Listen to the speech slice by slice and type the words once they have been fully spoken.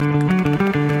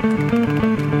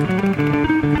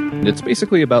It's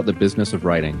basically about the business of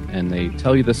writing, and they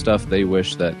tell you the stuff they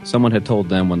wish that someone had told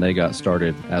them when they got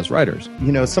started as writers.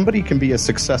 You know, somebody can be a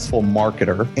successful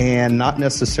marketer and not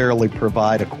necessarily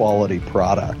provide a quality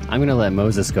product. I'm going to let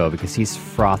Moses go because he's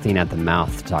frothing at the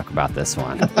mouth to talk about this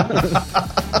one.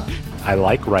 I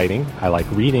like writing. I like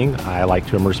reading. I like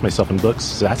to immerse myself in books.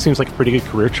 So that seems like a pretty good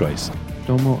career choice.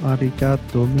 Domo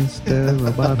arigato, Mr.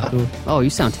 Roboto. Oh,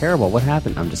 you sound terrible. What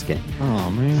happened? I'm just kidding.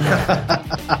 Oh, man.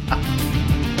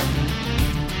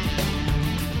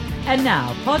 And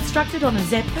now, podstructed on a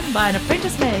zeppelin by an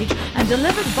apprentice mage and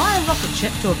delivered via rocket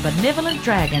ship to a benevolent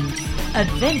dragon.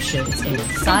 Adventures in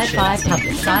Sci-Fi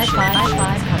Public. Sci-Fi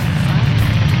Public.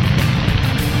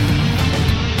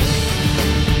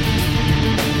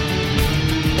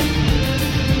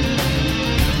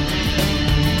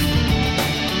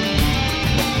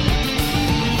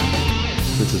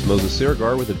 This is Moses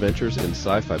Siregar with Adventures in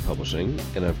Sci-Fi Publishing,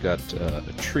 and I've got a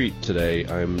treat today.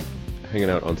 I'm hanging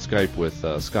out on Skype with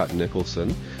Scott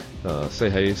Nicholson. Say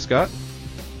hey, Scott.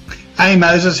 Hey,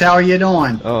 Moses. How are you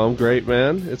doing? Oh, I'm great,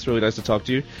 man. It's really nice to talk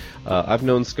to you. I've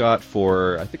known Scott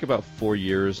for, I think, about 4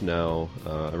 years now.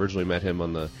 I originally met him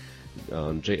on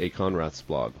J.A. Conrad's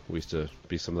blog. We used to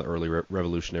be some of the early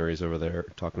revolutionaries over there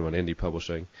talking about indie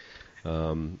publishing.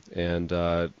 And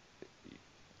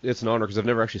it's an honor because I've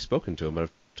never actually spoken to him, but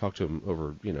I've talked to him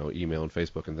over, email and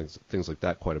Facebook and things like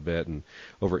that quite a bit, and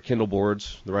over at Kindle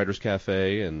Boards, the Writers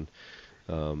Cafe, and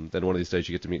then one of these days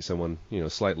you get to meet someone,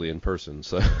 slightly in person.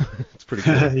 So it's pretty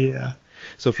cool. Yeah.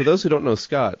 So for those who don't know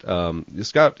Scott,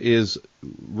 Scott is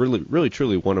really,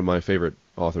 truly one of my favorite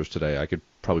authors today. I could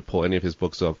probably pull any of his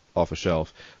books off a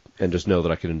shelf and just know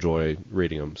that I could enjoy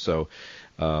reading them. So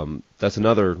that's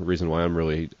another reason why I'm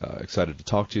really excited to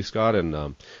talk to you, Scott,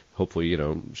 and hopefully,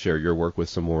 share your work with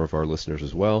some more of our listeners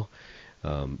as well.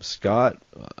 Scott,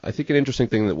 I think an interesting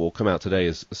thing that will come out today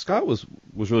is Scott was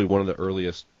really one of the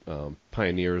earliest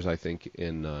pioneers, I think,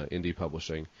 in indie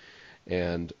publishing,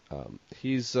 and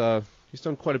he's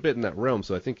done quite a bit in that realm.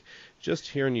 So I think just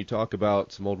hearing you talk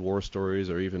about some old war stories,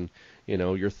 or even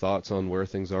your thoughts on where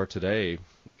things are today,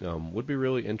 would be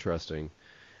really interesting.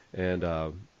 And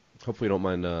hopefully you don't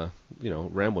mind,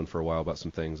 rambling for a while about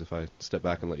some things if I step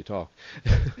back and let you talk.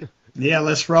 Yeah,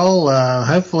 let's roll.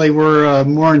 Hopefully we're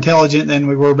more intelligent than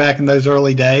we were back in those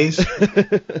early days.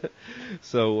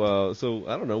 So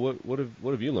I don't know, what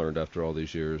have you learned after all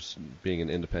these years being an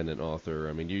independent author?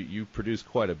 I mean, you produce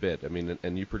quite a bit. I mean,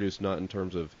 and you produce not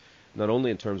only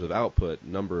in terms of output,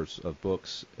 numbers of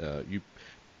books. You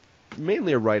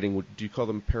mainly are writing. Do you call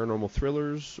them paranormal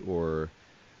thrillers or?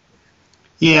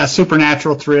 Yeah,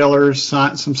 supernatural thrillers,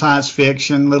 some science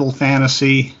fiction, little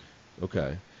fantasy.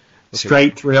 Okay.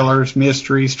 Straight thrillers,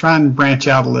 mysteries, trying to branch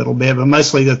out a little bit, but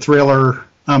mostly the thriller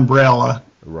umbrella.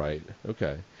 Right.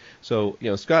 Okay. So,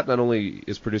 Scott not only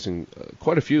is producing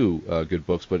quite a few good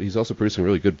books, but he's also producing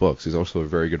really good books. He's also a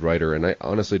very good writer, and I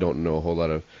honestly don't know a whole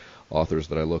lot of authors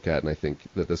that I look at, and I think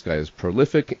that this guy is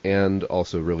prolific and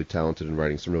also really talented in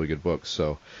writing some really good books.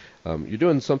 So you're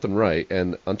doing something right.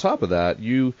 And on top of that,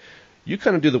 you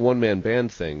kind of do the one-man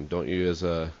band thing, don't you, as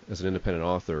an independent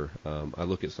author? I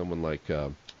look at someone like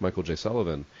Michael J.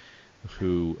 Sullivan,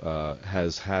 who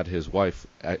has had his wife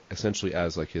essentially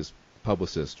as like his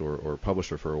publicist or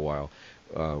publisher for a while,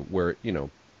 where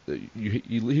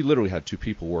he literally had two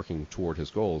people working toward his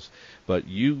goals. But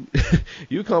you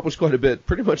accomplished quite a bit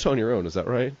pretty much on your own. Is that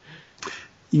right?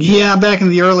 Yeah, back in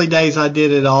the early days, I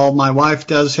did it all. My wife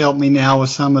does help me now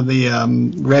with some of the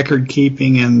record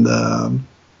keeping and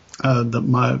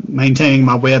maintaining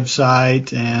my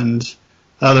website and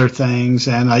other things.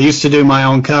 And I used to do my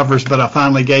own covers, but I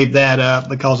finally gave that up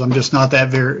because I'm just not that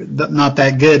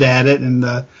good at it. And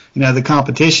the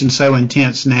competition's so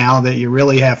intense now that you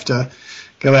really have to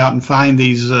go out and find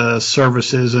these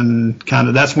services, and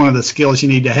that's one of the skills you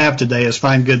need to have today is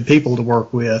find good people to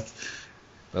work with.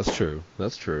 That's true.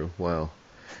 Wow.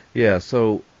 Yeah.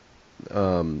 So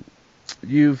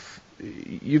you've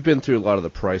been through a lot of the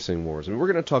pricing wars. I mean,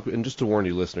 we're going to talk, and just to warn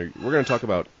you, listener, we're going to talk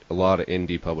about a lot of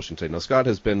indie publishing today. Now, Scott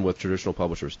has been with traditional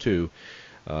publishers, too.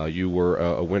 You were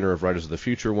a winner of Writers of the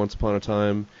Future once upon a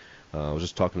time. I was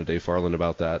just talking to Dave Farland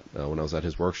about that when I was at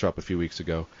his workshop a few weeks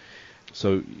ago.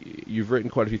 So you've written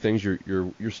quite a few things. Are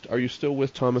you still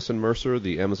with Thomas and Mercer,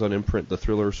 the Amazon imprint, the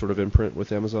thriller sort of imprint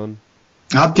with Amazon?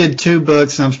 I did 2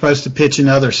 books, and I'm supposed to pitch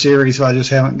another series, so I just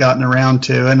haven't gotten around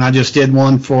to it. And I just did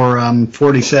one for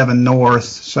 47 North.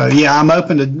 So, yeah, I'm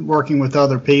open to working with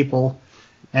other people.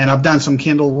 And I've done some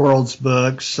Kindle Worlds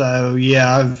books. So,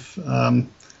 yeah,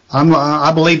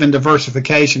 I believe in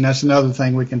diversification. That's another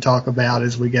thing we can talk about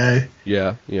as we go.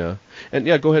 Yeah. And,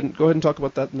 yeah, go ahead and talk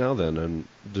about that now then. And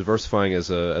diversifying as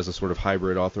a sort of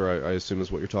hybrid author, I assume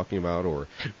is what you're talking about, or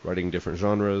writing different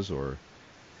genres, or?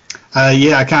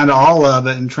 Yeah, kind of all of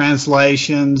it, and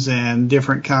translations and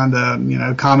different kind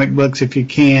of, comic books if you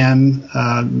can.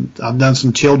 I've done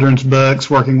some children's books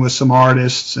working with some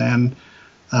artists, and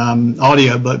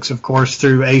audio books, of course,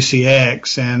 through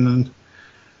ACX and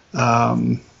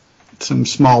some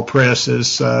small presses.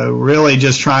 So really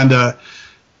just trying to,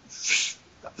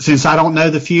 since I don't know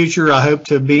the future, I hope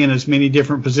to be in as many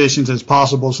different positions as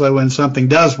possible, so when something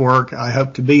does work, I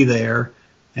hope to be there.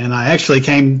 And I actually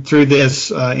came through this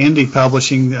indie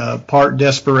publishing part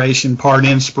desperation, part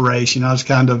inspiration. I was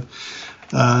kind of,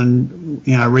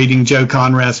 reading Joe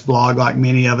Conrad's blog like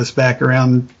many of us back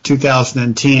around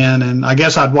 2010. And I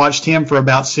guess I'd watched him for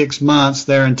about 6 months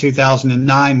there in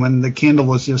 2009 when the Kindle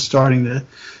was just starting to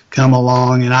come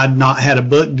along. And I'd not had a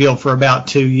book deal for about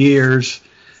 2 years.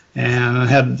 And I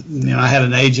had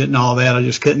an agent and all that. I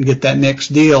just couldn't get that next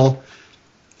deal.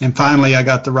 And finally, I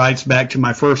got the rights back to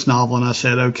my first novel, and I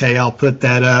said, okay, I'll put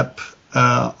that up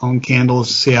on Kindle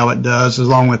to see how it does,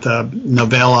 along with a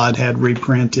novella I'd had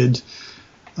reprinted.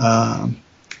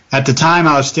 At the time,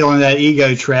 I was still in that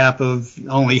ego trap of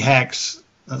only hacks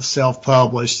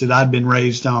self-published that I'd been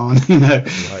raised on,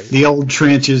 right. The old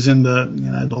trenches in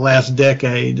the last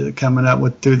decade, coming up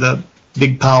with through the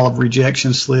big pile of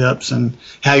rejection slips and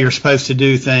how you're supposed to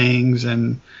do things.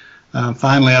 And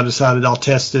finally, I decided I'll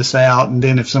test this out, and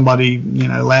then if somebody,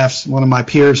 laughs, one of my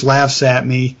peers laughs at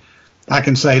me, I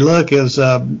can say, look, it was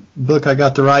a book, I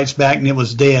got the rights back, and it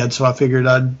was dead, so I figured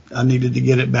I needed to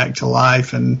get it back to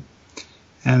life, and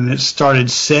it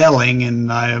started selling, and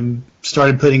I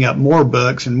started putting up more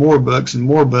books and more books and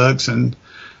more books, and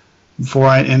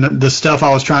and the stuff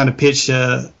I was trying to pitch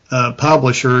to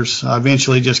publishers, I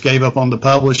eventually just gave up on the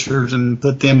publishers and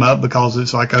put them up, because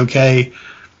it's like, okay,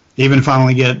 even if I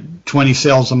only get 20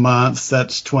 sales a month,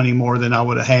 that's 20 more than I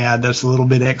would have had. That's a little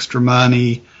bit extra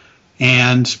money,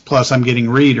 and plus I'm getting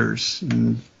readers,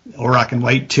 or I can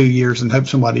wait 2 years and hope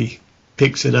somebody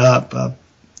picks it up.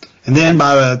 And then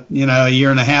by a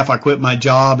year and a half, I quit my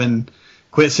job and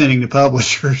quit sending to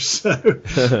publishers,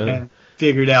 and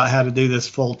figured out how to do this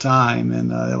full time,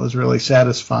 and it was really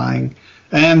satisfying.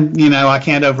 And, I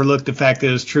can't overlook the fact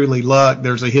that it's truly luck.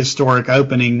 There's a historic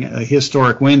opening, a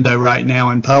historic window right now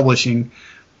in publishing.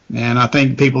 And I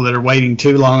think people that are waiting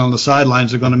too long on the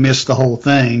sidelines are going to miss the whole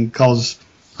thing, because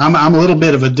I'm a little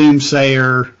bit of a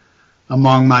doomsayer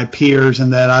among my peers in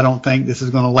that I don't think this is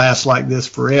going to last like this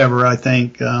forever. I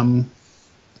think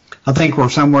we're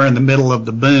somewhere in the middle of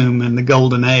the boom and the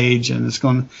golden age, and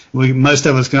most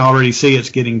of us can already see it's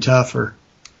getting tougher.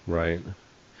 Right.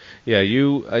 Yeah,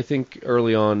 I think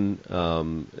early on,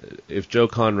 if Joe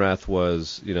Conrath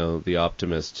was, the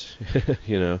optimist,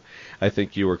 I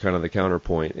think you were kind of the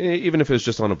counterpoint, even if it was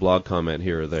just on a blog comment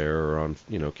here or there, or on,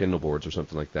 Kindle boards or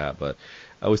something like that. But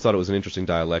I always thought it was an interesting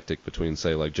dialectic between,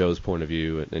 say, like Joe's point of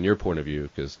view and your point of view,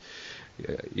 because,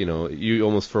 you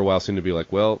almost for a while seemed to be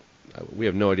like, well, we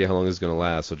have no idea how long this is going to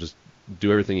last, so just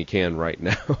do everything you can right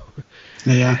now.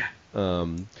 Yeah.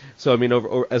 So, I mean,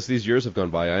 as these years have gone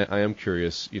by, I am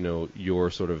curious, your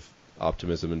sort of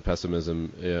optimism and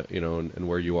pessimism, and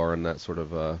where you are in that sort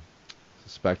of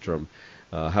spectrum.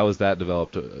 How has that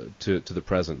developed to the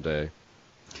present day?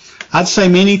 I'd say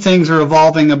many things are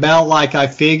evolving about like I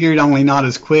figured, only not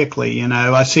as quickly.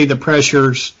 I see the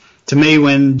pressures. To me,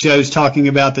 when Joe's talking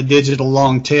about the digital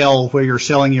long tail where you're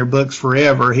selling your books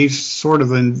forever, he's sort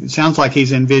of it sounds like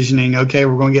he's envisioning, okay,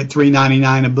 we're going to get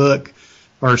 $3.99 a book,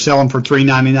 or sell them for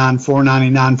 $3.99,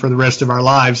 $4.99 for the rest of our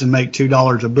lives and make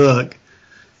 $2 a book.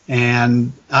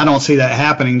 And I don't see that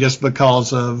happening just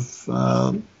because of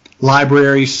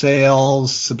library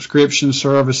sales, subscription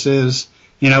services.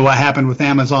 What happened with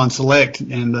Amazon Select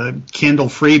and the Kindle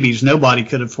freebies, nobody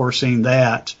could have foreseen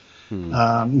that.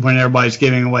 When everybody's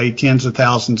giving away tens of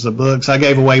thousands of books. I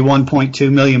gave away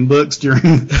 1.2 million books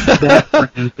during that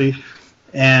frenzy.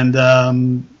 And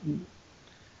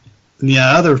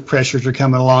other pressures are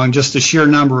coming along, just the sheer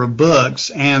number of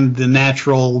books and the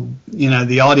natural,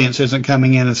 the audience isn't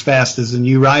coming in as fast as the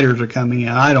new writers are coming in,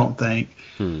 I don't think.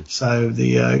 So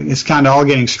it's kind of all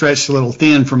getting stretched a little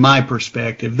thin from my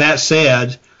perspective. That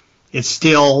said, it's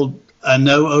still a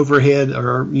no overhead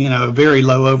or, a very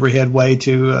low overhead way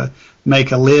to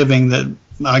make a living that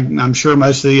I'm sure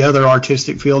most of the other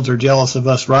artistic fields are jealous of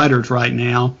us writers right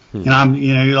now. And I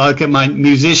look at my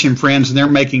musician friends, and they're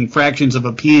making fractions of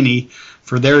a penny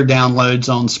for their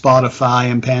downloads on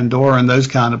Spotify and Pandora and those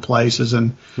kind of places.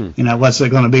 And, what's it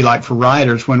going to be like for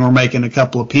writers when we're making a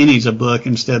couple of pennies a book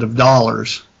instead of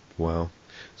dollars? Wow.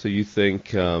 So you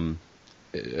think,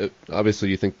 obviously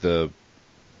you think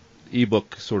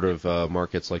ebook sort of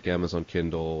markets like Amazon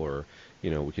Kindle, or we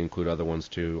can include other ones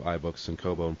too, iBooks and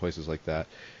Kobo and places like that.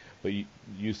 But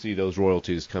you see those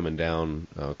royalties coming down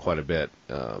quite a bit.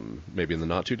 Maybe in the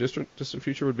not too distant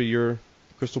future would be your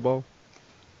crystal ball.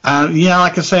 Yeah,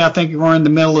 like I say, I think we're in the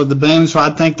middle of the boom, so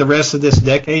I think the rest of this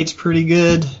decade's pretty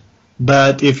good.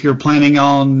 But if you're planning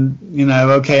on,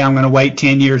 okay, I'm going to wait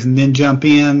 10 years and then jump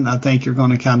in, I think you're going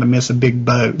to kind of miss a big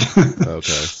boat.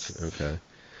 Okay.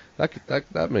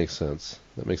 That makes sense.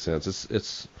 That makes sense.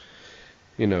 It's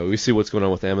we see what's going on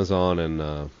with Amazon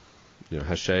and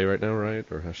Hachette right now, right?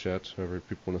 Or Hachette, however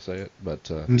people want to say it.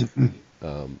 But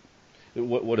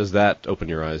what does that open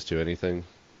your eyes to? Anything?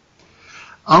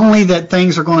 Only that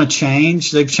things are going to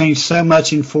change. They've changed so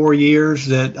much in 4 years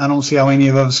that I don't see how any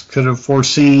of us could have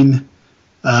foreseen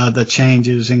the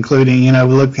changes, including,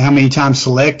 look how many times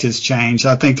Select has changed.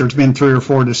 I think there's been 3 or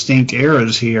 4 distinct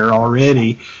eras here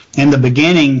already. In the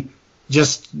beginning,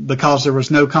 just because there was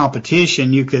no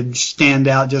competition, you could stand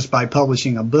out just by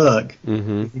publishing a book.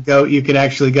 Mm-hmm. You could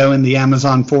actually go in the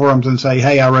Amazon forums and say,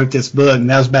 hey, I wrote this book, and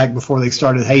that was back before they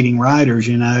started hating writers,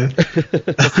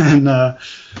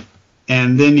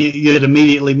 And then you'd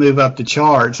immediately move up the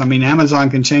charts. I mean, Amazon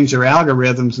can change their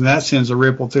algorithms, and that sends a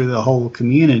ripple through the whole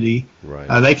community.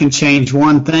 Right. They can change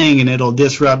one thing, and it'll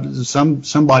disrupt.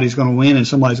 Somebody's going to win, and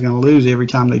somebody's going to lose every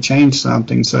time they change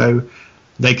something. So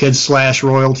they could slash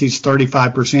royalties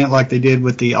 35% like they did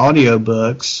with the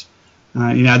audiobooks.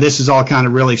 This is all kind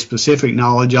of really specific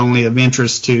knowledge, only of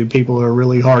interest to people who are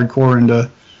really hardcore into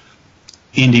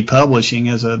indie publishing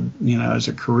as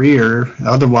a career.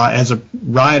 Otherwise, as a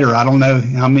writer, I don't know.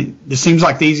 It seems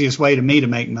like the easiest way to me to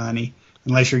make money,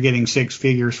 unless you're getting 6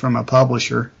 figures from a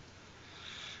publisher.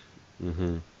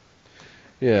 Mm-hmm.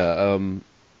 Yeah.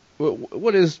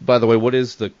 What is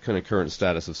the kind of current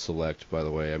status of Select, by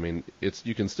the way? I mean,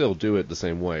 you can still do it the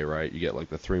same way, right? You get like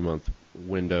the 3-month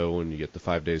window and you get the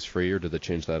 5 days free, or did they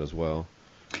change that as well?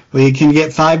 Well, you can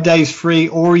get 5 days free,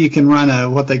 or you can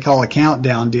run what they call a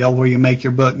countdown deal where you make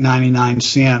your book 99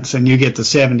 cents and you get the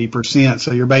 70%.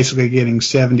 So you're basically getting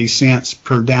 70 cents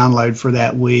per download for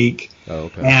that week. Oh,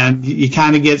 okay. And you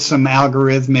kind of get some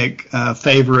algorithmic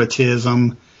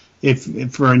favoritism. If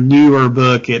for a newer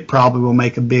book, it probably will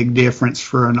make a big difference.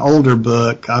 For an older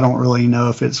book, I don't really know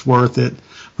if it's worth it.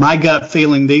 My gut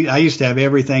feeling, I used to have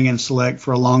everything in Select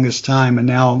for the longest time, and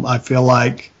now I feel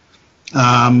like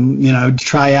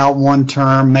try out 1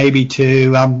 term, maybe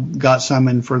 2. I've got some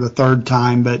in for the 3rd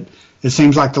time, but it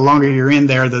seems like the longer you're in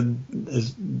there, the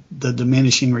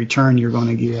diminishing return you're going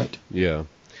to get. Yeah.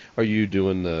 Are you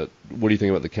doing what do you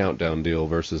think about the countdown deal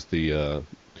versus the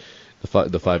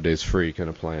 5 days free kind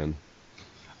of plan?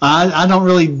 I don't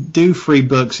really do free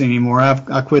books anymore.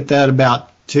 I quit that about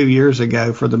 2 years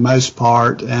ago for the most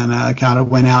part, and I kind of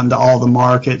went out into all the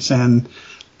markets. And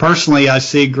personally, I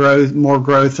see more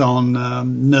growth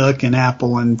on Nook and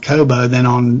Apple and Kobo than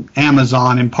on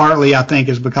Amazon, and partly I think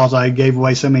is because I gave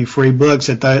away so many free books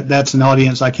that's an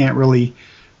audience I can't really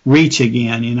reach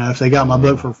again. If they got my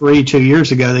book for free 2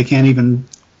 years ago, they can't even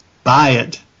buy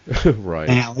it. Right.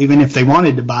 Now, even if they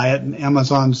wanted to buy it,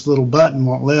 Amazon's little button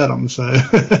won't let them. So.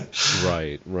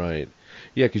 Right.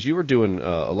 Yeah, because you were doing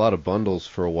a lot of bundles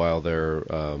for a while there,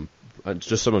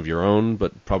 just some of your own,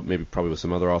 but probably with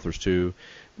some other authors too.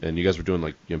 And you guys were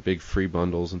doing big free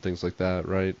bundles and things like that,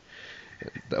 right?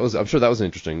 I'm sure that was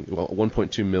interesting. Well,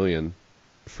 1.2 million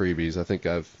freebies. I think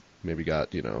I've maybe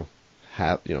got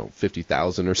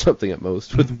 50,000 or something at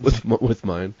most with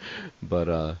mine.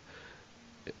 But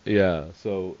yeah,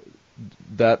 so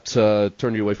that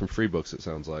turned you away from free books, it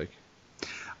sounds like.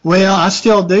 Well, I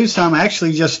still do some. I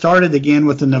actually just started again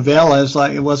with the novellas.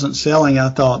 Like, it wasn't selling. I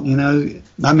thought,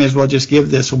 I may as well just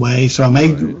give this away. So I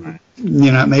made,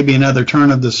 maybe another turn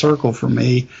of the circle for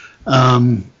me.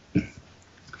 But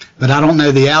I don't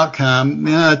know the outcome.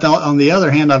 On the other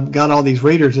hand, I've got all these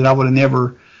readers that I would have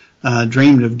never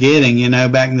dreamed of getting.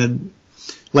 Back in the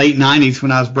late 90s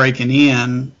when I was breaking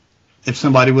in, if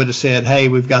somebody would have said, hey,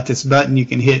 we've got this button you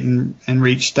can hit and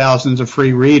reach thousands of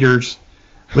free readers,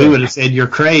 we would have said, you're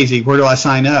crazy. Where do I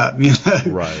sign up?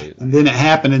 Right. And then it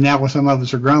happened, and now some of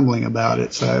us are grumbling about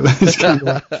it. So it's kind of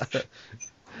like...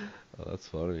 Oh, that's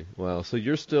funny. Wow. So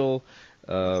you're still,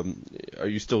 are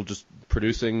you still just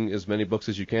producing as many books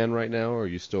as you can right now, or are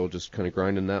you still just kind of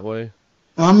grinding that way?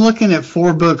 Well, I'm looking at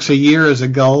 4 books a year as a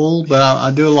goal, but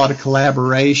I do a lot of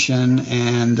collaboration,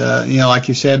 and like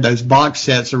you said, those box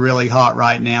sets are really hot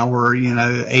right now. Where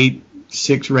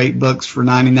 6 or 8 books for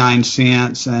 99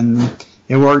 cents, and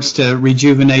it works to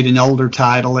rejuvenate an older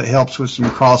title. It helps with some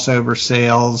crossover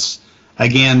sales.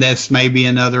 again, that's maybe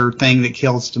another thing that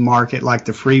kills the market, like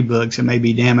the free books. It may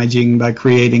be damaging by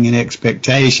creating an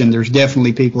expectation. There's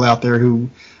definitely people out there who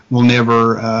will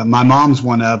never, my mom's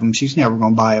one of them. She's never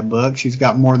going to buy a book. She's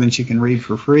got more than she can read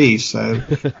for free. So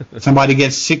somebody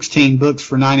gets 16 books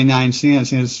for 99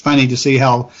 cents. And it's funny to see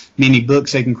how many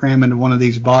books they can cram into one of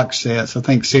these box sets. I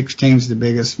think 16 is the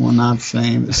biggest one I've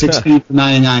seen. 16 for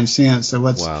 99 cents. So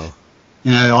what's, wow.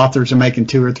 Authors are making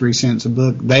 2 or 3 cents a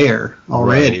book there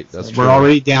already. Right, that's We're true.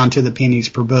 already down to the pennies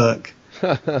per book.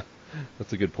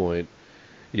 That's a good point.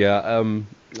 Yeah,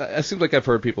 it seems like I've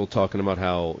heard people talking about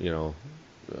how,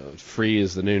 free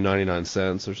is the new 99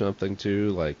 cents or something too.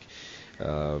 Like,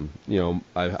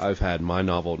 I've had my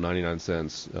novel 99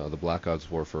 cents, The Black Odds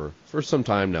War, for some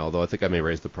time now, though I think I may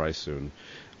raise the price soon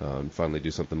and finally do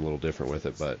something a little different with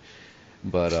it.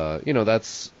 But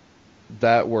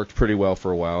that worked pretty well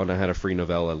for a while, and I had a free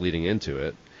novella leading into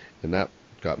it, and that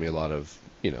got me a lot of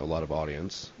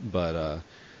audience. But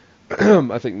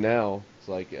I think now it's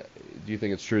like, do you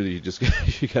think it's true that you just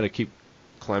you got to keep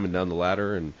climbing down the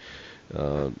ladder? And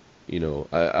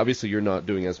obviously you're not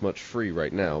doing as much free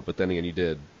right now, but then again, you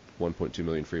did 1.2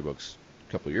 million free books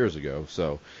a couple of years ago,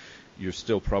 so you're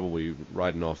still probably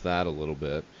riding off that a little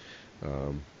bit.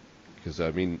 Because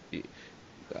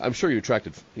I'm sure you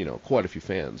attracted quite a few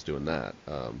fans doing that,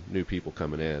 new people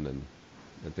coming in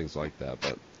and things like that.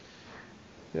 But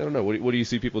I don't know. What do you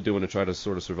see people doing to try to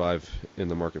sort of survive in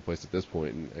the marketplace at this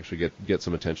point and actually get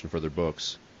some attention for their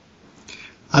books?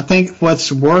 I think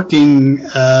what's working,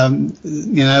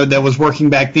 that was working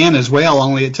back then as well,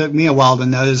 only it took me a while to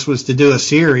notice, was to do a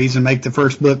series and make the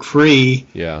first book free.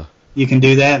 Yeah. You can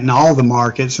do that in all the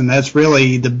markets, and that's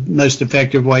really the most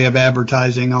effective way of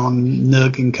advertising on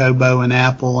Nook and Kobo and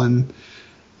Apple, and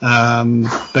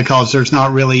because there's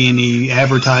not really any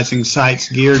advertising sites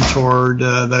geared toward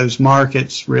those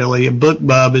markets, really.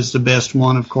 BookBub is the best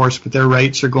one, of course, but their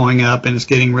rates are going up, and it's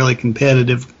getting really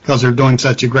competitive because they're doing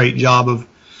such a great job of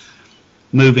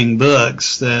moving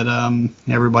books that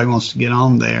everybody wants to get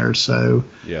on there. So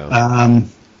yeah.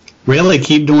 Really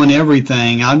keep doing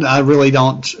everything. I really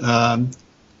don't.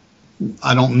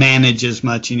 I don't manage as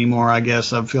much anymore. I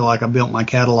guess I feel like I built my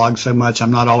catalog so much. I'm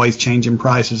not always changing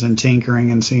prices and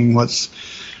tinkering and seeing what's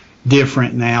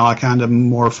different now. I kind of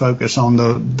more focus on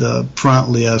the front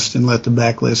list and let the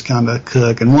back list kind of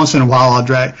cook. And once in a while,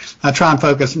 I try and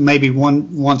focus. Maybe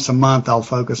once a month, I'll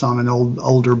focus on an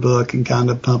older book and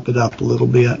kind of pump it up a little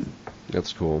bit.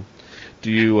 That's cool.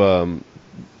 Do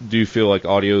you feel like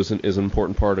audio is an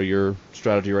important part of your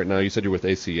strategy right now? You said you're with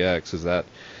ACX. Is that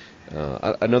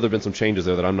I know there have been some changes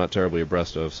there that I'm not terribly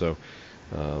abreast of. So,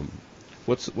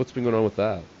 what's been going on with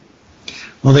that?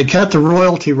 Well, they cut the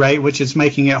royalty rate, which is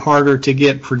making it harder to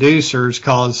get producers.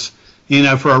 Because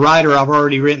for a writer, I've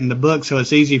already written the book, so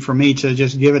it's easy for me to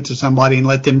just give it to somebody and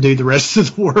let them do the rest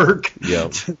of the work. Yeah.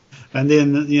 And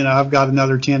then, I've got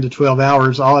another 10 to 12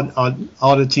 hours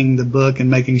auditing the book and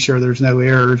making sure there's no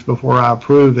errors before I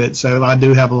approve it. So I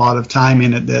do have a lot of time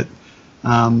in it that,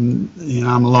 I'm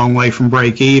a long way from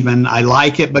break even. I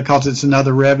like it because it's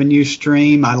another revenue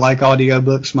stream. I like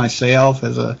audiobooks myself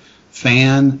as a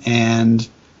fan, and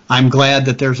I'm glad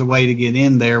that there's a way to get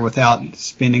in there without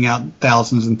spending out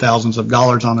thousands and thousands of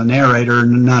dollars on a narrator.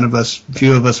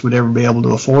 Few of us would ever be able to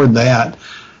afford that.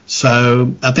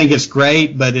 So I think it's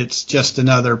great, but it's just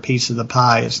another piece of the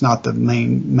pie. It's not the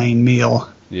main meal.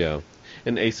 Yeah.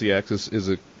 And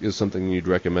ACX is something you'd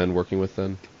recommend working with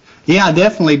then? Yeah, I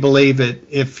definitely believe it.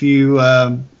 If you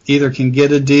either can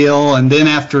get a deal, and then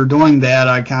after doing that,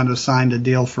 I kind of signed a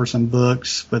deal for some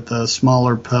books with a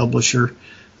smaller publisher,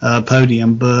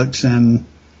 Podium Books, and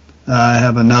I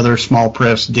have another small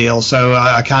press deal. So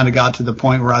I kind of got to the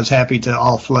point where I was happy to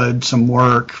offload some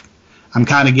work. I'm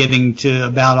kind of getting to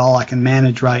about all I can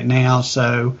manage right now.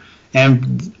 So,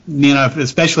 and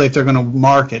especially if they're going to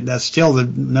market, that's still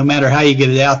no matter how you get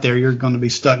it out there, you're going to be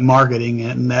stuck marketing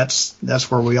it, and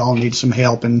that's where we all need some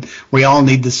help, and we all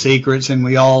need the secrets, and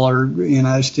we all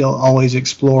are still always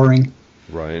exploring.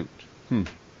 Right.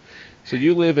 So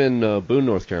you live in Boone,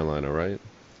 North Carolina, right?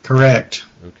 Correct.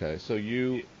 Okay. So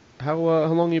how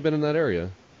long have you been in that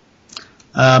area?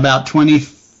 About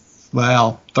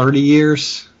 30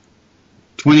 years.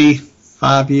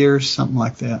 25 years, something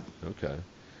like that. Okay.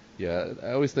 Yeah,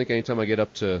 I always think anytime I get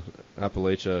up to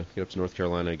Appalachia, get up to North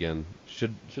Carolina again,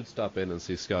 should stop in and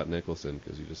see Scott Nicholson,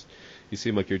 because you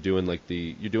seem like you're doing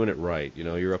it right.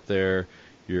 You're up there,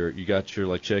 you got your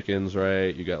like chickens,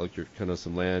 right? You got like your kind of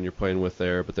some land you're playing with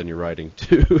there, but then you're writing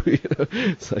too.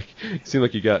 It's like you seem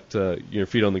like you got your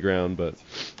feet on the ground, but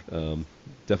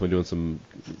definitely doing some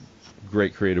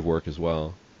great creative work as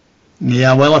well.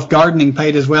 Yeah, well, if gardening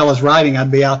paid as well as writing,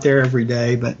 I'd be out there every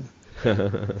day, but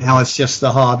now it's just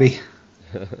the hobby.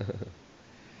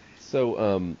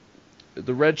 So,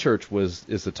 The Red Church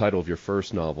is the title of your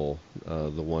first novel,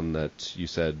 the one that you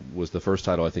said was the first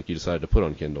title I think you decided to put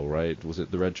on Kindle, right? Was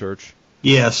it The Red Church?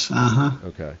 Yes,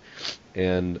 Okay.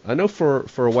 And I know for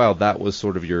a while that was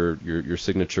sort of your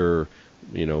signature,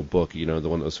 book, the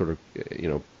one that was sort of,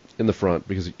 in the front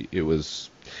because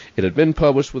it had been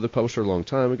published with a publisher a long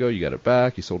time ago. You got it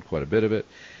back. You sold quite a bit of it.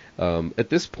 At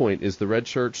this point, is The Red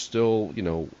Church still,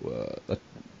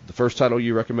 the first title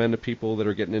you recommend to people that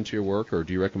are getting into your work, or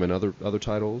do you recommend other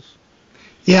titles?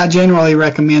 Yeah, I generally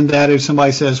recommend that if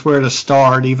somebody says where to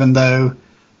start, even though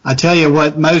I tell you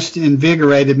what most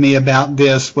invigorated me about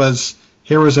this was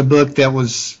here was a book that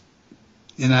was,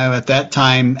 at that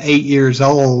time 8 years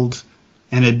old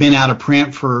and had been out of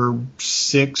print for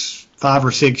 5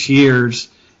 or 6 years,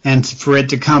 and for it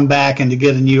to come back and to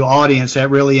get a new audience,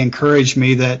 that really encouraged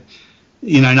me that,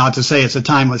 not to say it's a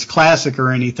timeless classic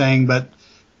or anything, but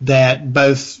that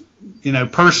both,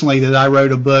 personally that I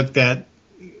wrote a book that,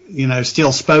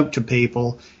 still spoke to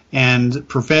people, and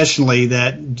professionally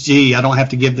that, gee, I don't have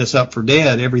to give this up for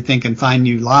dead. Everything can find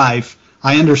new life.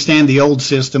 I understand the old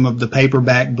system of the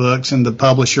paperback books and the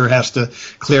publisher has to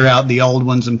clear out the old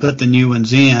ones and put the new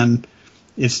ones in.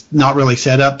 It's not really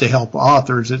set up to help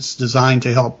authors. It's designed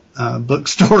to help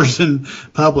bookstores and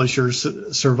publishers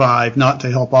survive, not to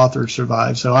help authors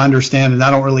survive. So I understand, and I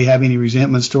don't really have any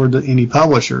resentments toward any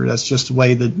publisher. That's just the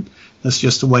way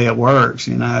it works,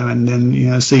 And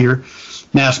then see your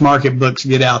mass market books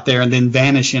get out there and then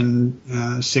vanish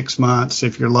in 6 months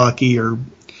if you're lucky, or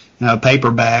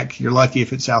paperback. You're lucky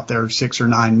if it's out there 6 or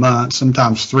 9 months.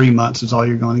 Sometimes 3 months is all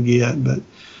you're going to get, but.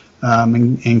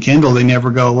 In Kindle, they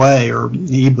never go away, or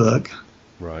ebook.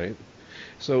 Right.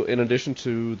 So, in addition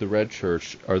to The Red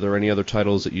Church, are there any other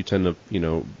titles that you tend to,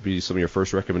 be some of your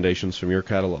first recommendations from your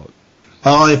catalog?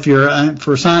 Well, if you're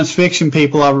for science fiction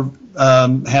people, I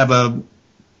have a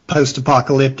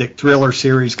post-apocalyptic thriller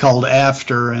series called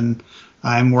After, and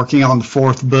I'm working on the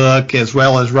 4th book, as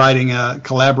well as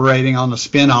collaborating on a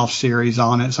spin-off series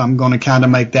on it. So I'm going to kind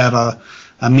of make that a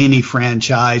mini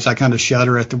franchise. I kind of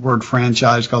shudder at the word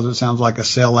franchise because it sounds like a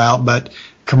sellout, but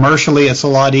commercially it's a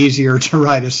lot easier to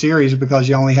write a series because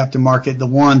you only have to market the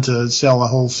one to sell a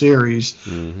whole series.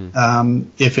 Mm-hmm.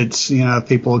 If it's,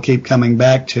 people will keep coming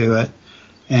back to it.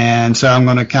 And so I'm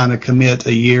going to kind of commit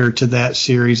a year to that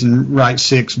series and write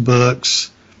 6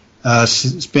 books,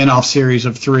 spin-off series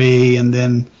of 3, and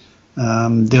then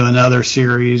do another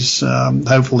series,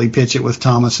 hopefully pitch it with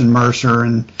Thomas and Mercer,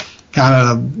 and kind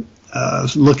of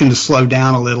looking to slow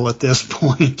down a little at this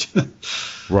point.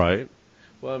 Right.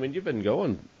 Well, I mean, you've been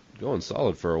going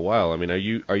solid for a while. I mean,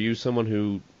 are you someone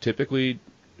who typically?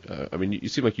 You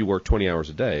seem like you work 20 hours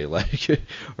a day. Like,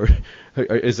 or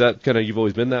is that kind of you've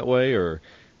always been that way, or?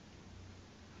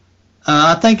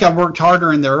 I think I worked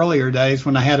harder in the earlier days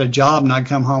when I had a job and I'd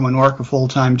come home and work a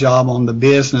full-time job on the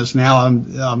business. Now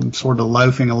I'm sort of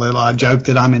loafing a little. I joke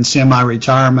that I'm in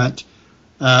semi-retirement.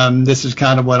 This is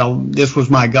kind of this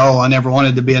was my goal. I never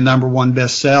wanted to be a #1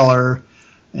 bestseller,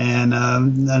 and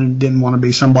I didn't want to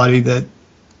be somebody that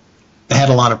had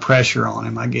a lot of pressure on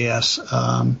him, I guess.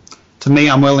 To me,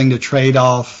 I'm willing to trade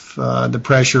off the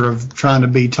pressure of trying to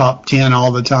be top 10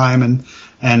 all the time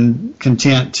and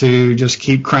content to just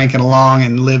keep cranking along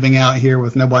and living out here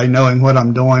with nobody knowing what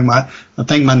I'm doing. I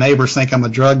think my neighbors think I'm a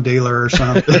drug dealer or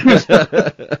something.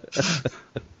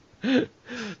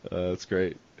 That's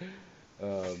great.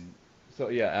 So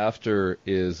yeah, After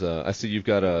is I see you've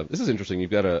got this is interesting.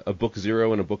 You've got a book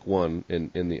 0 and a book 1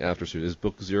 in the After series. Is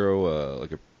book 0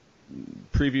 like a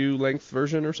preview length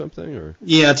version or something, or?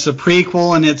 Yeah, it's a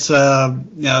prequel and it's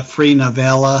a free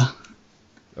novella.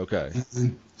 Okay.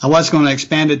 I was going to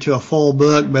expand it to a full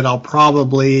book, but I'll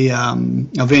probably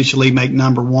eventually make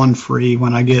 #1 free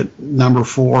when I get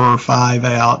 #4 or 5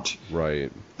 out.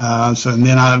 Right. And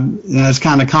then it's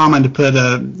kind of common to put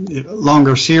a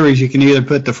longer series. You can either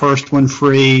put the first one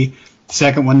free,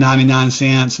 second one 99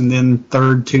 cents, and then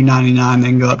third $2.99,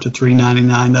 then go up to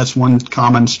 $3.99. That's one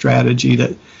common strategy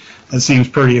that seems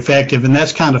pretty effective, and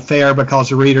that's kind of fair because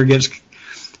the reader gets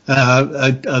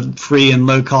a free and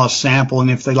low cost sample, and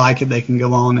if they like it, they can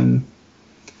go on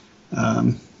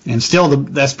and still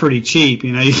that's pretty cheap.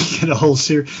 You get a whole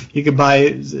series. You can buy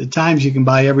at times you can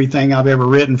buy everything I've ever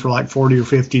written for like $40 or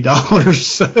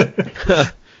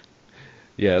 $50.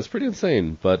 Yeah, it's pretty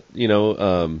insane. But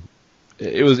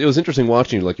it was interesting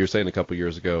watching you, like you were saying a couple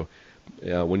years ago,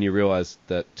 when you realized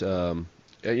that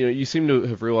you seem to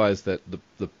have realized that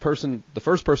the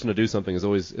first person to do something is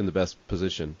always in the best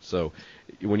position. So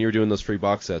when you were doing those free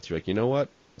box sets, you're like, you know what?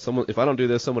 if I don't do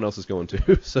this, someone else is going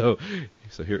to. So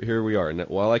here we are. And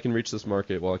while I can reach this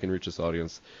market, while I can reach this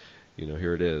audience,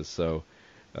 here it is. So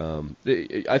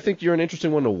I think you're an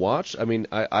interesting one to watch. I mean,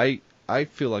 I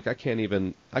feel like I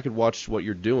could watch what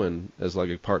you're doing as like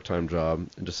a part-time job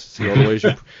and just see all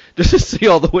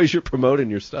the ways you're promoting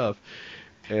your stuff.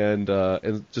 And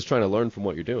just trying to learn from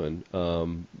what you're doing.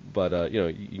 But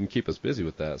you can keep us busy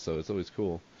with that, so it's always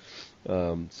cool.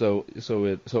 So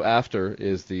After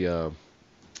is the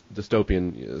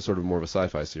dystopian, sort of more of a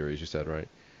sci-fi series, you said, right?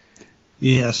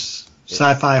 Yes,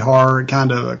 sci-fi horror,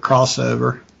 kind of a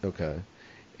crossover. Okay.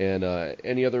 And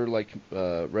any other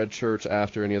Red Church,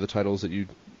 After, any other titles that you'd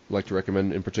like to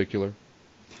recommend in particular?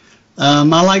 I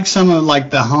like some of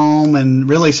The Home, and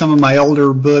really some of my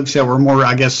older books that were more,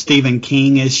 I guess, Stephen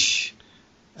King-ish.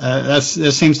 That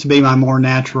seems to be my more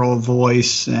natural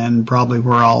voice, and probably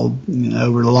where I'll,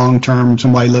 over the long term,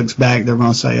 somebody looks back, they're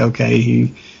going to say, okay,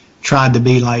 he tried to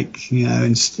be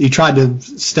and he tried to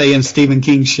stay in Stephen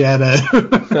King's shadow.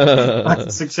 If I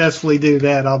can successfully do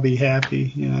that, I'll be happy.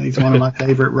 He's one of my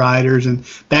favorite writers, and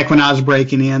back when I was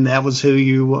breaking in, that was who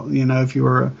if you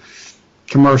were a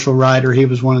commercial writer, he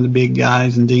was one of the big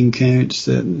guys, and Dean Koontz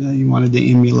that you wanted to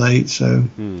emulate. So,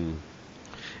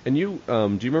 And you,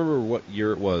 do you remember what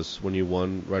year it was when you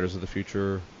won Writers of the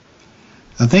Future?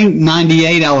 I think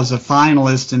 '98 I was a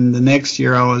finalist, and the next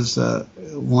year I was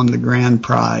won the grand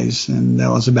prize, and that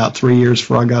was about 3 years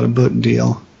before I got a book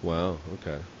deal. Wow.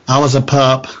 Okay. I was a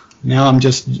pup. Now I'm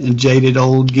just a jaded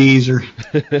old geezer.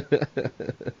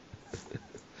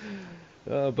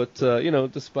 But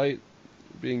despite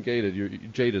being you're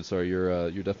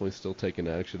definitely still taking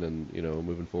action and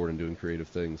moving forward and doing creative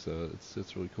things. So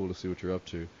it's really cool to see what you're up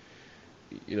to.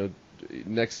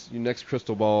 Next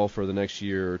crystal ball for the next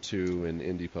year or two in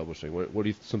indie publishing. What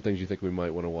some things you think we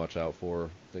might want to watch out for?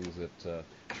 Things that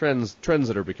trends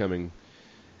that are becoming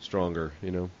stronger.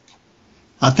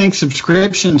 I think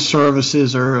subscription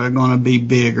services are going to be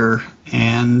bigger,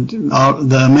 and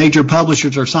the major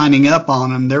publishers are signing up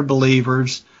on them. They're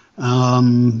believers.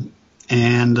 Joe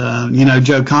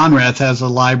Conrath has a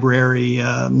library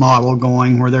model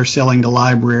going where they're selling to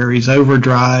libraries.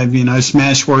 Overdrive,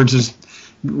 Smashwords is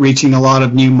reaching a lot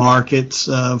of new markets.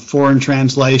 Foreign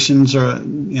translations are,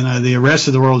 the rest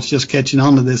of the world's just catching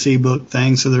on to this ebook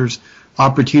thing, so there's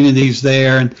opportunities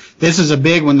there. And this is a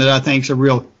big one that I think is a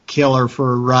real killer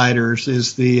for writers,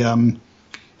 is the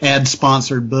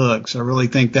ad-sponsored books. I really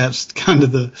think that's kind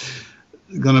of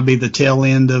going to be the tail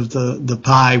end of the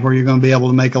pie, where you're going to be able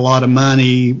to make a lot of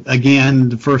money. Again,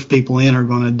 the first people in are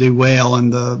going to do well,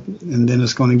 and then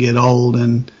it's going to get old.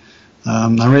 And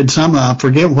I read I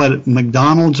forget what,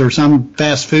 McDonald's or some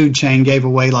fast food chain gave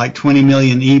away like 20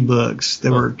 million ebooks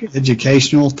that were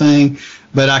educational thing.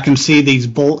 But I can see these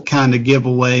bulk kind of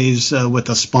giveaways with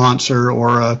a sponsor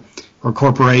or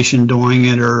corporation doing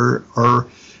it, or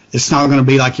it's not going to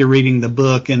be like you're reading the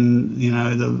book and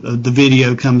the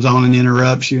video comes on and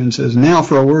interrupts you and says, now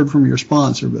for a word from your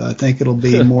sponsor. But I think it'll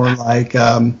be more like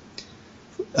like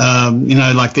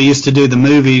they used to do the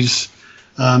movies.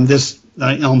 This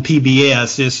on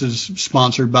PBS, this is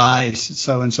sponsored by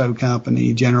so and so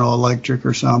company, General Electric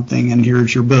or something, and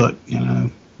here's your book.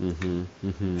 And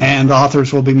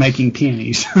authors will be making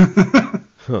pennies,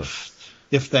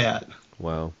 if that.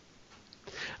 Wow.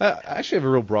 I actually have a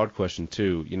real broad question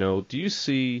too. Do you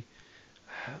see?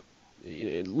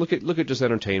 Look at just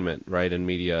entertainment, right, and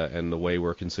media, and the way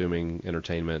we're consuming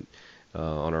entertainment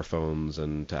on our phones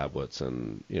and tablets,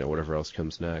 and whatever else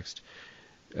comes next.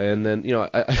 And then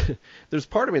there's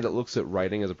part of me that looks at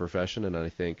writing as a profession, and I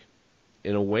think,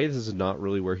 in a way, this is not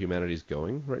really where humanity's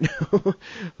going right now.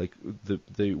 Like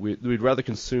we'd rather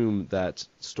consume that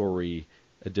story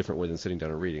a different way than sitting down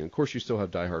and reading. Of course, you still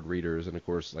have diehard readers, and of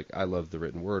course, I love the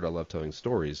written word. I love telling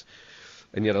stories,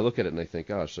 and yet I look at it and I think,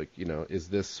 gosh, is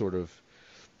this sort of?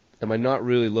 Am I not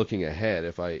really looking ahead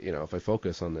if I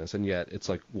focus on this? And yet it's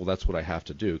like, well, that's what I have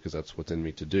to do because that's what's in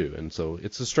me to do. And so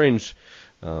it's a strange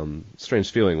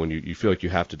feeling when you feel like you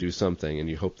have to do something and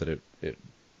you hope that it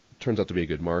turns out to be a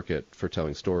good market for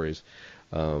telling stories.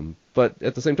 But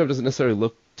at the same time, it doesn't necessarily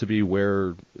look to be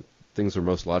where things are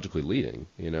most logically leading,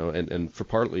 and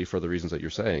partly for the reasons that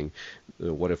you're saying.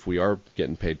 What if we are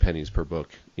getting paid pennies per book,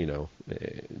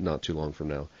 not too long from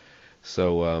now?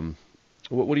 So,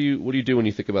 what do you do when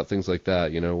you think about things like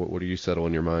that? What do you settle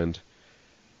in your mind?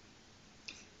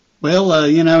 Well,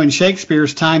 in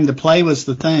Shakespeare's time, the play was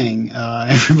the thing.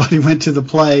 Everybody went to the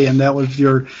play, and that was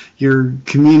your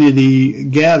community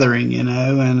gathering,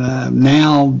 And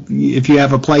now, if you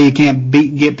have a play, you can't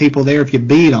get people there if you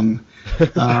beat them.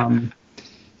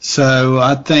 So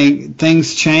I think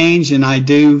things change, and I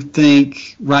do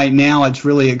think right now it's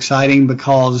really exciting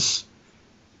because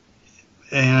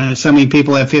so many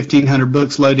people have 1,500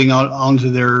 books loading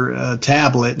onto their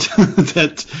tablet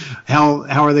that how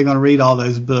are they going to read all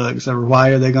those books, or why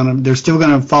are they going to? They're still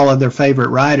going to follow their favorite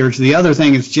writers. The other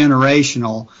thing is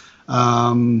generational.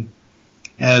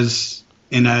 As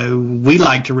you know, we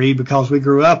like to read because we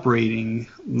grew up reading.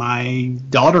 My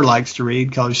daughter likes to read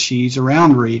because she's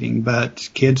around reading, but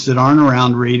kids that aren't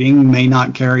around reading may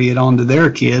not carry it on to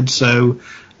their kids. So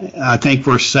I think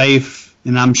we're safe,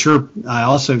 and I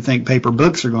also think paper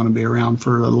books are going to be around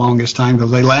for the longest time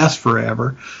because they last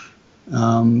forever.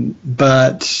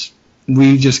 But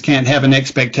we just can't have an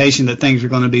expectation that things are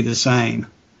going to be the same.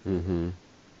 Mm-hmm.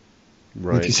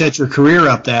 Right. If you set your career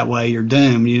up that way, you're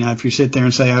doomed. You know, if you sit there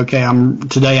and say, okay,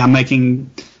 today I'm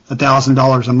making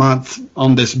 $1,000 a month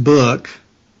on this book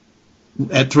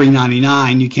at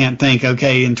 $3.99, you can't think,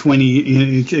 okay, in 20,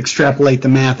 you extrapolate the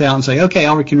math out and say, okay,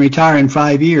 I can retire in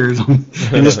 5 years and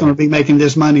it's going to be making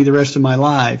this money the rest of my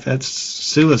life. That's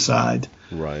suicide.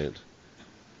 Right.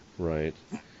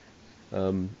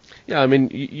 Yeah, I mean,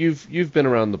 you've been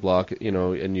around the block, you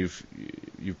know, and you've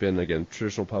been, again,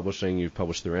 traditional publishing. You've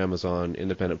published through Amazon,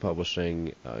 independent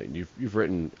publishing. You've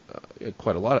written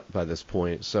quite a lot by this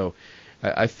point. So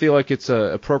I feel like it's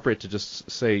appropriate to just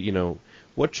say, you know,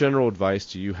 what general advice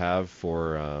do you have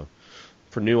for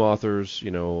new authors,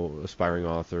 you know, aspiring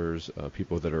authors,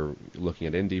 people that are looking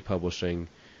at indie publishing?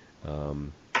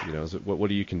 You know, what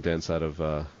do you condense out of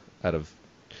a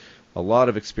lot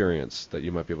of experience that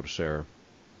you might be able to share?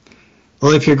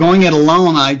 Well, if you're going it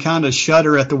alone, I kind of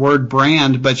shudder at the word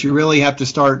brand, but you really have to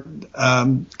start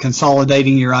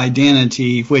consolidating your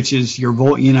identity, which is your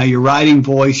your writing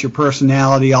voice, your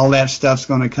personality, all that stuff's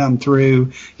going to come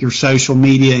through your social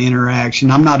media interaction.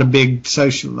 I'm not a big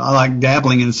I like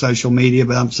dabbling in social media,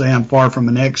 but I'm saying I'm far from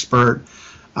an expert.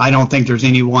 I don't think there's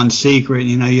any one secret.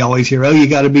 You know, you always hear, you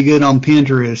got to be good on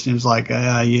Pinterest. And it's like,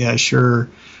 yeah, sure.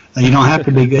 You don't have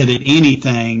to be good at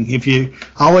anything.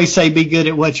 I always say be good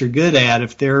at what you're good at.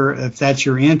 If that's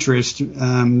your interest,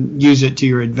 use it to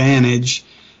your advantage.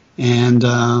 And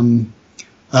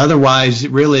otherwise,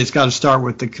 really, it's got to start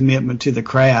with the commitment to the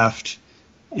craft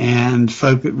and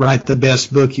write the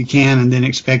best book you can, and then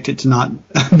expect it to not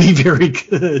be very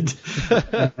good.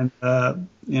 And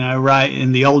right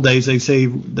in the old days, they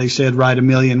said write 1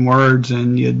 million words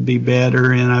and you'd be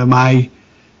better. You know, I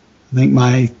think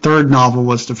my third novel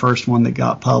was the first one that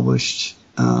got published.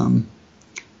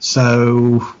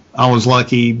 So I was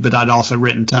lucky, but I'd also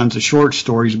written tons of short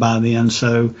stories by then.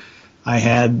 So I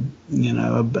had,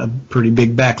 a pretty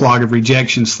big backlog of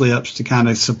rejection slips to kind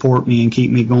of support me and keep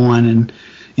me going and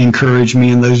encourage me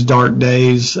in those dark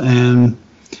days. And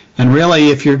really,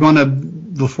 if you're going to,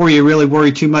 before you really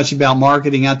worry too much about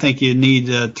marketing, I think you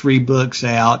need 3 books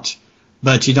out.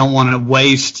 But you don't want to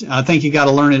waste. I think you got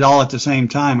to learn it all at the same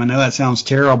time. I know that sounds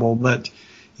terrible, but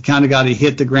you kind of got to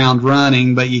hit the ground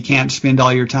running. But you can't spend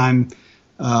all your time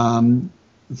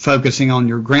focusing on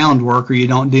your groundwork, or you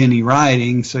don't do any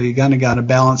writing. So you kind of got to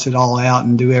balance it all out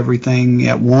and do everything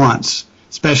at once,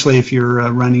 especially if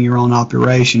you're running your own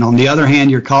operation. On the other hand,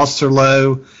 your costs are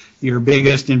low. Your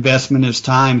biggest investment is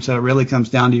time, so it really comes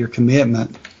down to your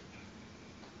commitment.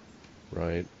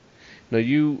 Right. Now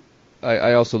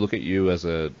I also look at you as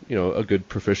a good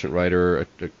proficient writer,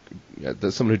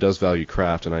 someone who does value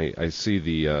craft, and I see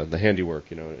the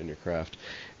handiwork in your craft.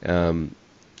 I'm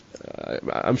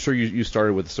sure you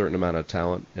started with a certain amount of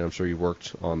talent, and I'm sure you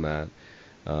worked on that.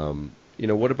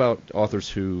 What about authors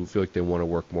who feel like they want to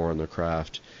work more on their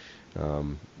craft?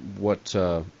 What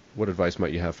advice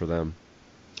might you have for them?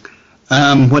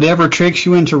 Whatever tricks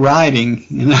you into writing,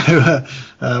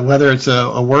 whether it's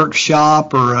a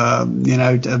workshop or a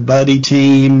buddy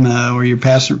team or your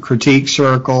passive critique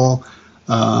circle,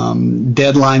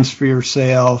 deadlines for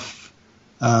yourself,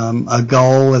 a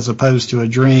goal as opposed to a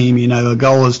dream. A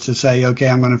goal is to say, okay,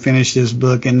 I'm going to finish this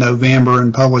book in November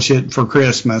and publish it for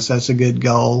Christmas. That's a good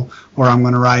goal. Or I'm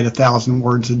going to write 1,000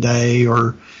 words a day,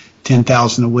 or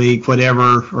 10,000 a week,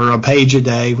 whatever, or a page a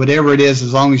day, whatever it is.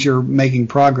 As long as you're making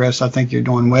progress, I think you're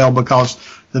doing well, because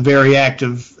the very act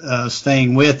of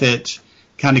staying with it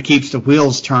kind of keeps the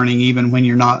wheels turning, even when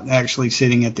you're not actually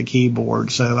sitting at the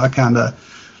keyboard. So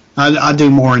I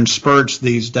do more in spurts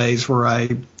these days, where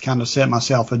I kind of set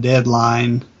myself a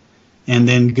deadline and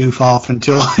then goof off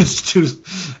until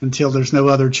there's no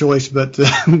other choice but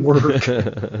to work.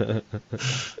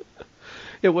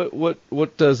 Yeah,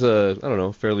 what does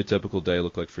a fairly typical day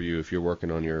look like for you if you're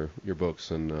working on your books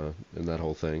and that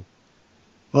whole thing?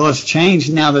 Well, it's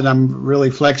changed now that I'm really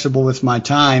flexible with my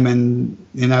time, and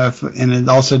and it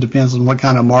also depends on what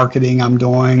kind of marketing I'm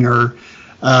doing. Or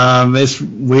it's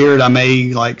weird. I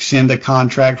may like send a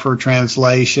contract for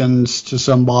translations to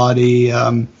somebody,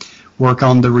 work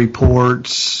on the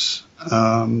reports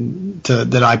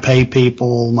that I pay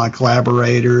people, my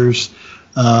collaborators,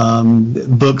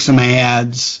 book some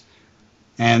ads.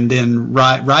 And then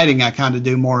writing, I kind of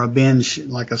do more a binge,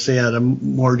 like I said,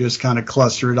 I'm more just kind of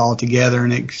cluster it all together,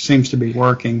 and it seems to be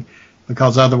working,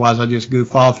 because otherwise I just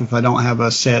goof off if I don't have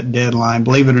a set deadline.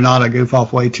 Believe it or not, I goof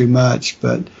off way too much,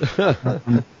 but yeah,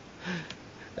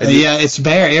 it's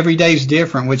bare. Every day's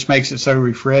different, which makes it so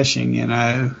refreshing.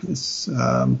 It's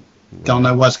don't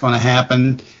know what's going to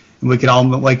happen. We could all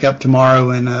wake up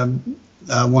tomorrow and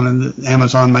one of the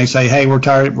Amazon may say, "Hey, we're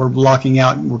tired. We're locking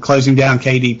out. We're closing down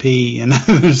KDP," and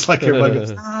it's like everybody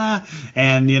goes,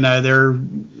 and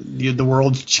the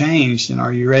world's changed, and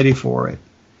are you ready for it?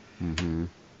 Mm-hmm.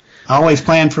 I always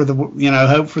plan for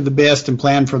hope for the best and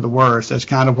plan for the worst. That's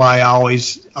kind of why I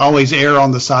always err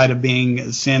on the side of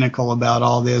being cynical about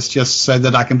all this, just so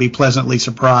that I can be pleasantly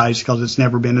surprised, because it's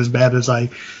never been as bad as I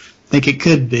think it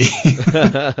could be.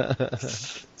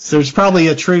 So there's probably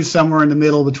a truth somewhere in the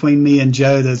middle between me and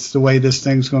Joe. That's the way this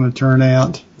thing's going to turn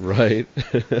out. Right.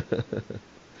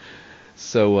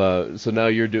 So now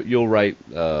you'll write,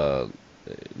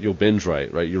 you'll binge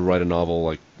write, right? You'll write a novel,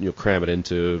 like you'll cram it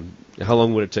into. How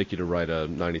long would it take you to write a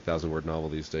 90,000 word novel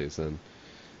these days then?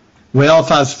 Well,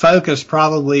 if I was focused,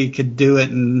 probably could do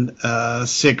it in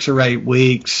 6 or 8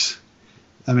 weeks.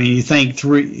 I mean, you think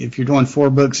if you're doing 4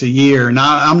 books a year, and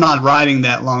I'm not writing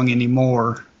that long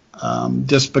anymore,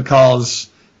 just because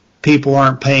people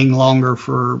aren't paying longer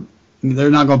they're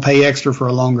not going to pay extra for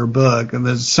a longer book. And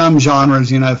there's some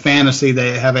genres, fantasy,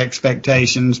 they have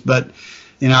expectations, but,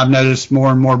 I've noticed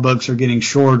more and more books are getting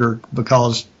shorter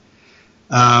because,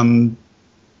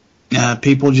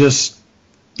 people just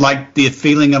like the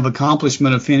feeling of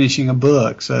accomplishment of finishing a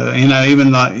book. So,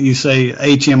 even like you say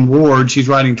H.M. Ward, she's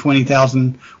writing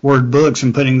 20,000 word books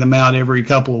and putting them out every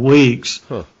couple of weeks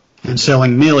and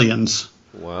selling millions.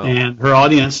 Wow. And her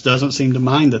audience doesn't seem to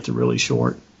mind that they're really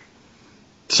short.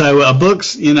 So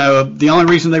books, the only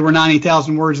reason they were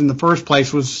 90,000 words in the first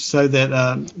place was so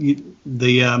that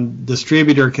the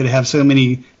distributor could have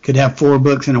 4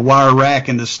 books in a wire rack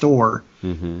in the store.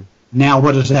 Mm-hmm. Now,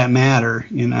 what does that matter?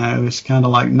 It's kind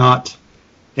of like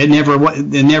it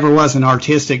never was an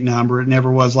artistic number. It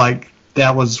never was like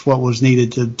that was what was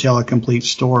needed to tell a complete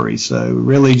story. So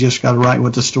really just got to write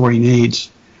what the story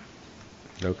needs.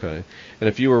 Okay. And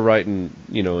if you were writing,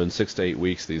 in 6 to 8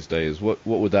 weeks these days, what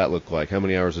would that look like? How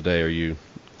many hours a day are you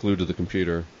glued to the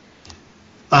computer?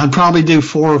 I'd probably do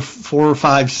 4 or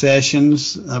 5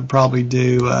 sessions. I'd probably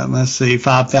do,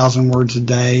 5,000 words a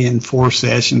day, and 4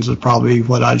 sessions is probably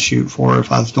what I'd shoot for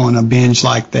if I was doing a binge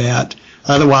like that.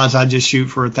 Otherwise, I'd just shoot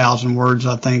for 1,000 words.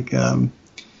 I think a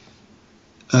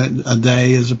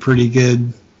day is a pretty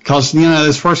good, because,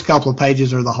 those first couple of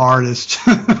pages are the hardest.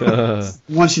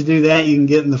 Once you do that, you can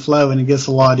get in the flow, and it gets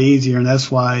a lot easier, and that's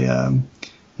why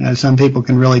some people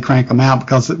can really crank them out,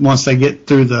 because once they get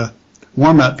through the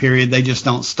warm-up period, they just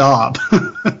don't stop.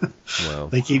 Wow.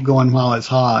 They keep going while it's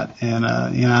hot. And,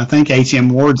 I think H.M.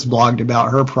 Ward's blogged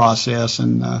about her process,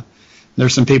 and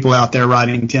there's some people out there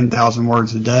writing 10,000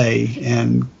 words a day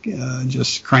and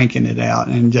just cranking it out.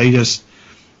 And there's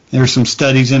some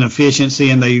studies in efficiency,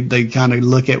 and they kind of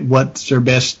look at what's their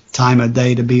best time of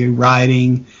day to be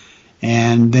writing,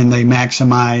 and then they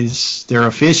maximize their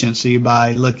efficiency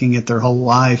by looking at their whole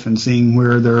life and seeing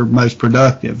where they're most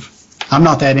productive. I'm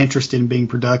not that interested in being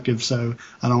productive, so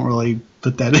I don't really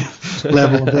put that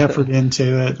level of effort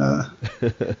into it.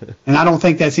 And I don't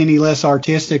think that's any less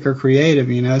artistic or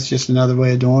creative. It's just another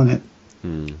way of doing it.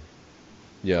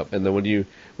 Yeah, and then when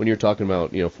you're talking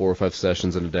about 4 or 5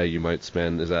 sessions in a day, you might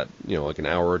spend, is that like an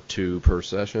hour or 2 per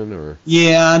session, or?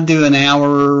 Yeah, I do an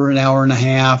hour and a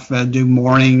half. I do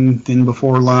morning, then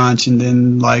before lunch, and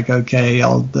then I'll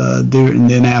do it, and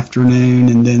then afternoon,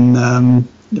 and then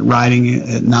writing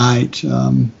at night,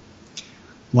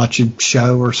 watch a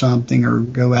show or something, or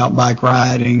go out bike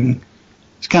riding.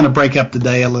 Just kind of break up the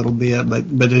day a little bit, but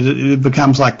it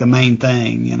becomes like the main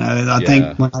thing. I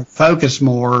think when I focus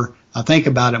more, I think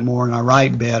about it more, and I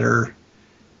write better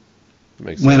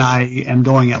when I am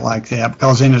doing it like that,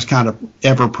 because then it's kind of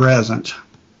ever present.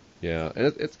 Yeah,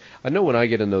 and I know when I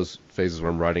get in those phases where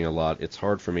I'm writing a lot, it's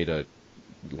hard for me to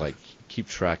keep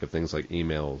track of things like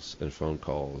emails and phone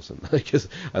calls, and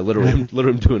I literally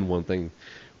am doing one thing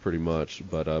pretty much.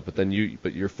 But then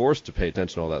you're forced to pay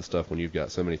attention to all that stuff when you've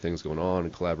got so many things going on,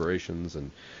 and collaborations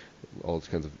and all these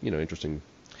kinds of interesting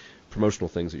promotional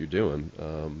things that you're doing.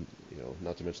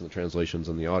 Not to mention the translations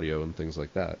and the audio and things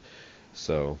like that.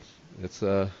 So it's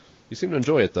you seem to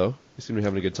enjoy it, though. You seem to be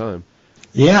having a good time.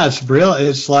 Yeah, it's brilliant.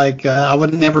 It's like I would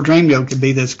have never dreamed it could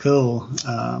be this cool.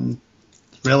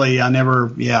 Really, I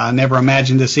never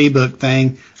imagined this ebook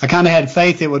thing. I kind of had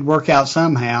faith it would work out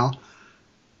somehow,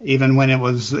 even when it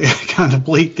was kind of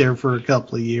bleak there for a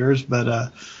couple of years.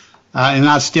 But and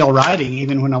I was still writing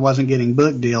even when I wasn't getting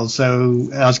book deals. So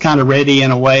I was kind of ready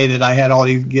in a way that I had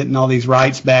getting all these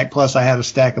rights back. Plus, I had a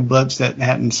stack of books that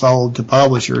hadn't sold to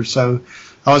publishers. So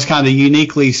I was kind of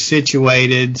uniquely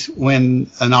situated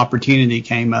when an opportunity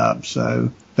came up.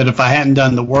 So, but if I hadn't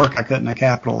done the work, I couldn't have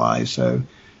capitalized. So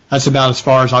that's about as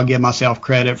far as I'll give myself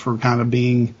credit for kind of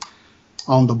being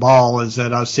on the ball, is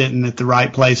that I was sitting at the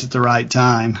right place at the right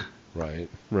time. Right.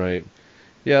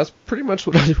 Yeah, that's pretty much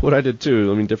what I did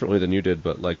too. I mean, differently than you did,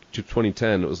 but like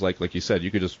 2010, it was like you said,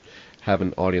 you could just have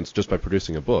an audience just by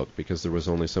producing a book because there was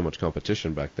only so much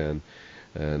competition back then.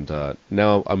 And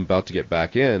now I'm about to get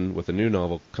back in with a new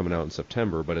novel coming out in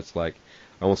September, but it's like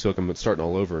I almost feel like I'm starting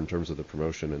all over in terms of the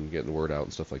promotion and getting the word out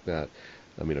and stuff like that.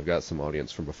 I mean, I've got some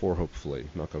audience from before, hopefully,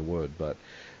 knock on wood, but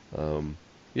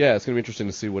yeah, it's going to be interesting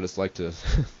to see what it's like to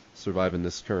survive in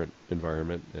this current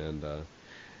environment, and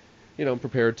I'm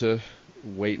prepared to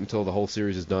wait until the whole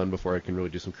series is done before I can really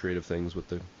do some creative things with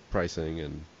the pricing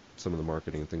and some of the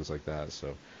marketing and things like that.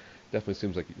 So definitely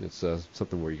seems like it's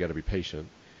something where you got to be patient.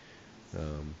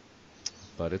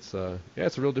 But it's a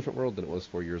real different world than it was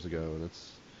 4 years ago, and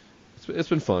it's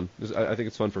been fun. I think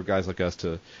it's fun for guys like us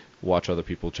to watch other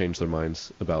people change their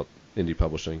minds about indie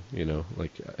publishing.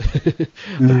 Like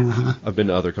I've been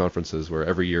to other conferences where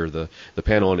every year the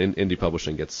panel on indie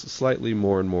publishing gets slightly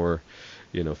more and more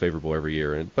favorable every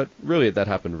year, but really that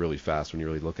happened really fast when you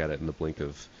really look at it in the blink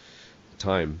of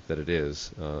time that it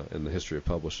is in the history of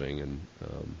publishing, and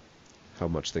how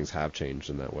much things have changed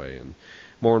in that way. And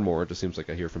more it just seems like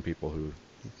I hear from people who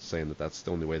saying that that's the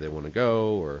only way they want to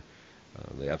go, or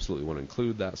they absolutely want to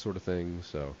include that sort of thing.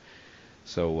 So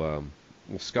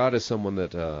Scott is someone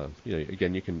that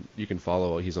again you can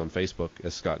follow. He's on Facebook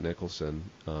as Scott Nicholson,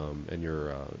 and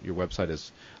your website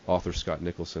is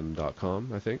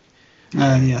authorscottnicholson.com, I think.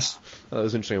 Yes. It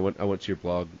was interesting. I went to your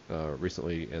blog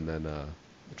recently, and then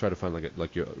try to find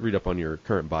like you read up on your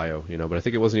current bio, but I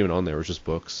think it wasn't even on there. It was just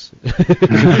books.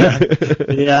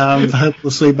 Yeah, I'm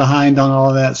hopelessly behind on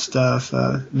all that stuff.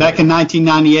 Back in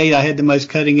 1998, I had the most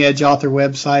cutting edge author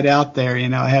website out there.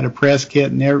 I had a press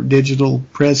kit and digital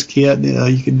press kit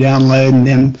you could download, and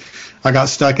then I got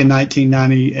stuck in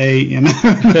 1998,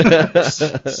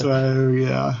 So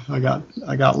yeah, I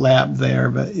got lapped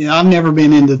there. But I've never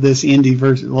been into this indie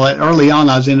versus. Well, early on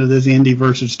I was into this indie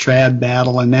versus trad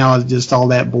battle, and now it's just all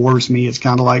that bores me. It's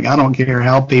kind of like I don't care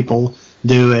how people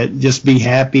do it, just be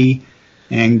happy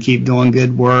and keep doing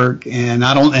good work. And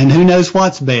and who knows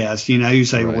what's best? You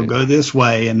say, right, well, go this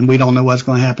way, and we don't know what's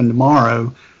going to happen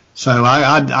tomorrow. So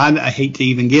I hate to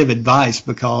even give advice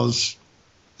because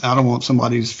I don't want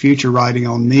somebody's future riding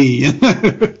on me,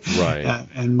 right?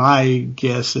 And my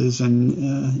guesses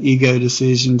and ego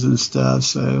decisions and stuff.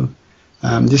 So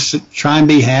just try and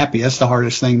be happy. That's the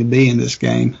hardest thing to be in this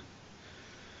game.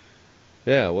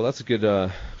 Yeah, well, that's a good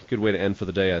way to end for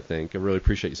the day, I think. I really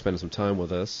appreciate you spending some time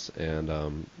with us. And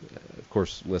of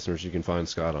course, listeners, you can find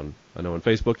Scott on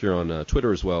Facebook. You're on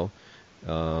Twitter as well.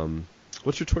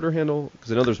 What's your Twitter handle?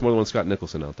 Because I know there's more than one Scott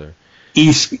Nicholson out there.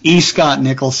 E. Scott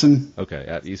Nicholson. Okay,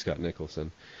 at E. Scott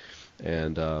Nicholson.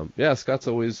 And yeah, Scott's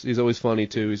he's always funny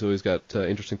too. He's always got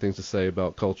interesting things to say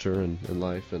about culture and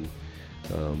life, and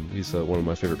he's one of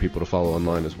my favorite people to follow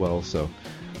online as well. So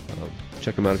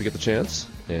check him out if you get the chance,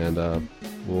 and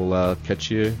we'll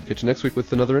catch you next week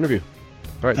with another interview.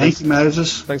 All right, thank you,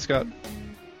 Moses. Thanks, Scott.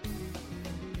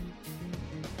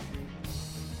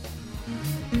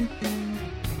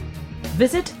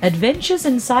 Visit Adventures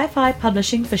in Sci-Fi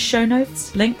Publishing for show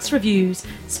notes, links, reviews,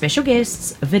 special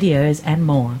guests, videos, and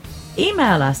more.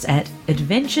 Email us at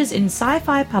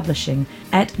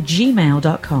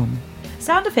adventuresinscifpublishing@gmail.com.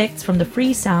 Sound effects from the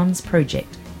Free Sounds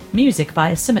Project. Music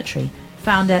by Symmetry,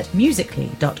 found at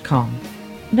musically.com.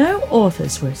 No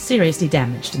authors were seriously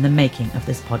damaged in the making of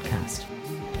this podcast.